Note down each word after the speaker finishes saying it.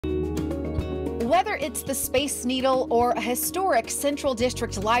Whether it's the Space Needle or a historic Central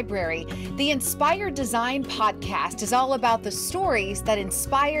District library, the Inspired Design podcast is all about the stories that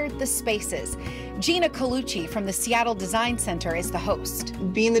inspired the spaces. Gina Colucci from the Seattle Design Center is the host.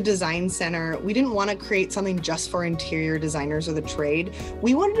 Being the design center, we didn't want to create something just for interior designers or the trade.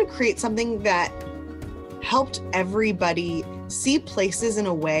 We wanted to create something that helped everybody see places in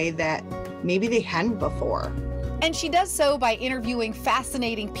a way that maybe they hadn't before. And she does so by interviewing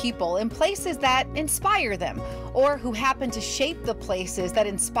fascinating people in places that inspire them, or who happen to shape the places that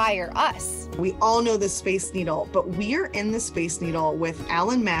inspire us. We all know the Space Needle, but we're in the Space Needle with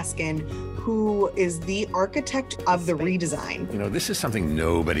Alan Maskin, who is the architect of the redesign. You know, this is something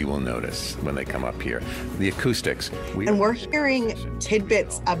nobody will notice when they come up here. The acoustics. And we're hearing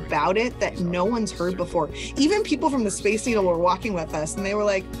tidbits about it that no one's heard before. Even people from the Space Needle were walking with us and they were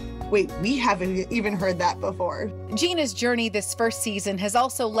like, wait, we haven't even heard that before. Gina's journey this first season has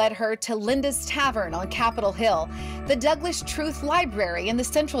also led her to Linda's Tavern on Capitol Hill, the Douglas Truth Library in the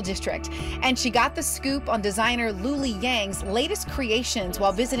Central District, and she got the scoop on designer Luli Yang's latest creations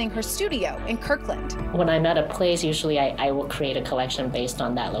while visiting her studio in Kirkland. When I'm at a place, usually I will create a collection based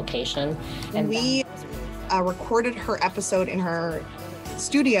on that location. And we recorded her episode in her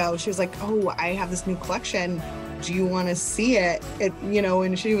studio. She was like, oh, I have this new collection. Do you want to see it?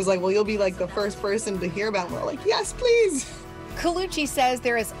 And she was like, well, you'll be like the first person to hear about it. We're like, yes, please. Colucci says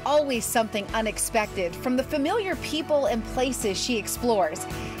there is always something unexpected from the familiar people and places she explores.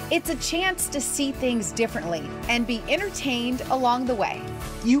 It's a chance to see things differently and be entertained along the way.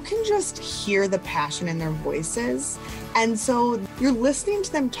 You can just hear the passion in their voices. And so you're listening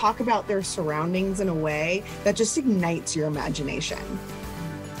to them talk about their surroundings in a way that just ignites your imagination.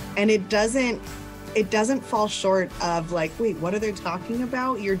 And it doesn't fall short of like, wait, what are they talking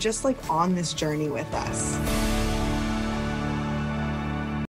about? You're just like on this journey with us.